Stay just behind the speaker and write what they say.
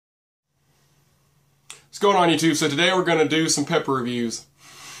What's going on, YouTube? So today we're going to do some pepper reviews.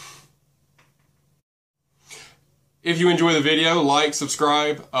 If you enjoy the video, like,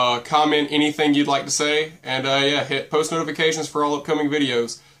 subscribe, comment anything you'd like to say, and yeah, hit post notifications for all upcoming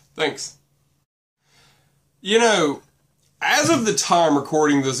videos. Thanks. You know, as of the time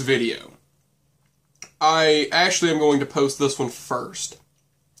recording this video, I actually am going to post this one first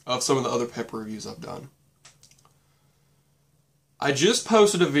of some of the other pepper reviews I've done. I just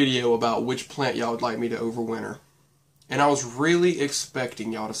posted a video about which plant y'all would like me to overwinter, and I was really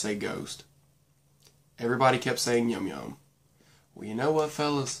expecting y'all to say ghost. Everybody kept saying yum yum. Well, you know what,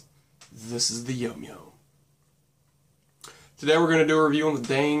 fellas? This is the yum yum. Today we're going to do a review on the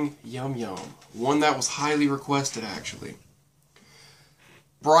dang yum yum. One that was highly requested, actually.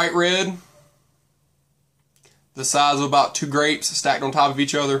 Bright red. The size of about 2 grapes stacked on top of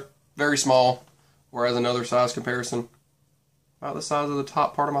each other. Very small. Whereas another size comparison, about the size of the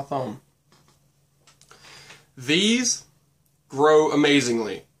top part of my thumb. These grow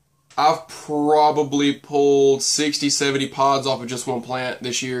amazingly. I've probably pulled 60, 70 pods off of just one plant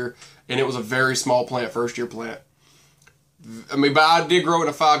this year, and it was a very small plant, first year plant. I mean, but I did grow in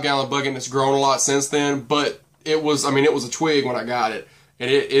a 5-gallon bucket, and it's grown a lot since then, but it was a twig when I got it, and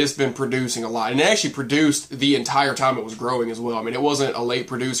it's been producing a lot. And it actually produced the entire time it was growing as well. I mean, it wasn't a late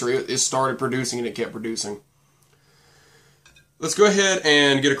producer. It started producing, and it kept producing. Let's go ahead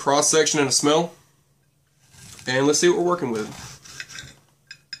and get a cross section and a smell, and let's see what we're working with.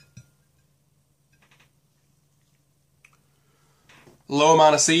 Low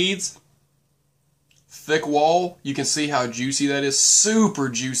amount of seeds, thick wall. You can see how juicy that is. Super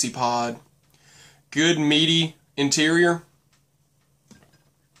juicy pod. Good meaty interior.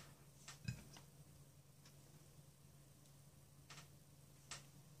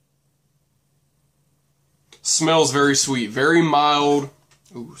 Smells very sweet, very mild.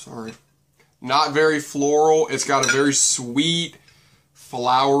 Ooh, sorry. Not very floral. It's got a very sweet,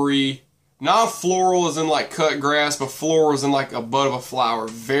 flowery, not floral as in like cut grass, but floral as in like a bud of a flower.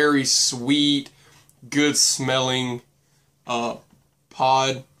 Very sweet, good smelling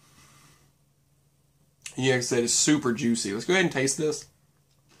pod. Yeah, like I said, it's super juicy. Let's go ahead and taste this.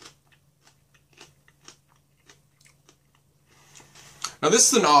 Now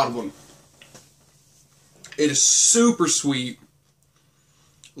this is an odd one. It is super sweet,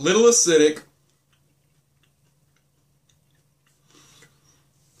 little acidic,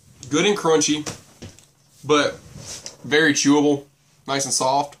 good and crunchy, but very chewable, nice and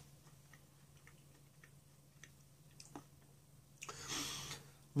soft.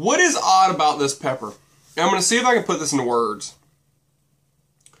 What is odd about this pepper? And I'm going to see if I can put this into words.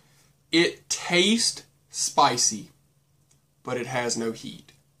 It tastes spicy, but it has no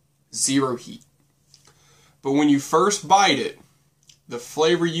heat. Zero heat. But when you first bite it, the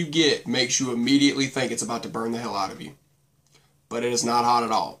flavor you get makes you immediately think it's about to burn the hell out of you. But it is not hot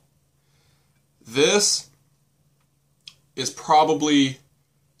at all. This is probably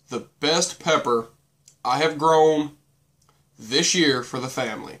the best pepper I have grown this year for the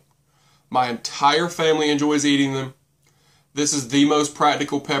family. My entire family enjoys eating them. This is the most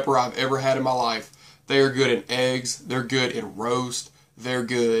practical pepper I've ever had in my life. They are good in eggs. They're good in roast. They're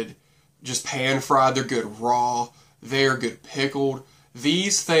good just pan fried. They're good raw. They're good pickled.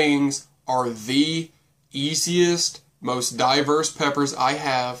 These things are the easiest, most diverse peppers I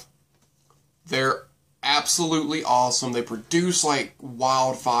have. They're absolutely awesome. They produce like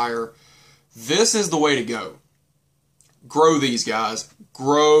wildfire. This is the way to go. Grow these, guys.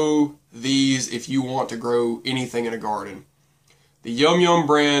 Grow these if you want to grow anything in a garden. The Yum Yum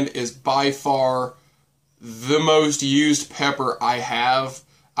brand is by far the most used pepper I have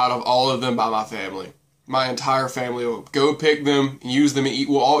out of all of them by my family. My entire family will go pick them, use them, and eat.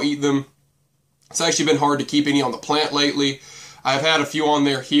 We'll all eat them. It's actually been hard to keep any on the plant lately. I've had a few on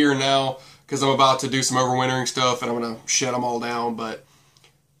there here now because I'm about to do some overwintering stuff and I'm going to shed them all down. But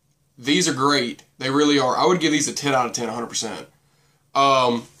these are great. They really are. I would give these a 10 out of 10,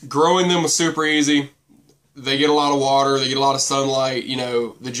 100%. Growing them was super easy. They get a lot of water, they get a lot of sunlight, you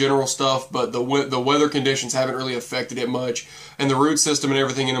know, the general stuff, but the weather conditions haven't really affected it much, and the root system and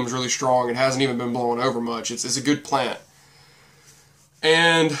everything in them is really strong. It hasn't even been blowing over much. It's a good plant.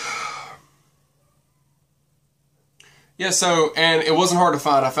 And yeah, and it wasn't hard to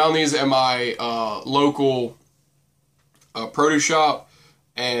find. I found these at my local produce shop,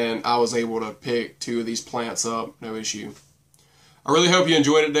 and I was able to pick 2 of these plants up, no issue. I really hope you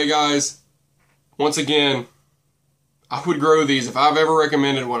enjoyed it today, guys. Once again, I would grow these. If I've ever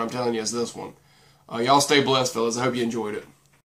recommended one, I'm telling you, it's this one. Y'all stay blessed, fellas. I hope you enjoyed it.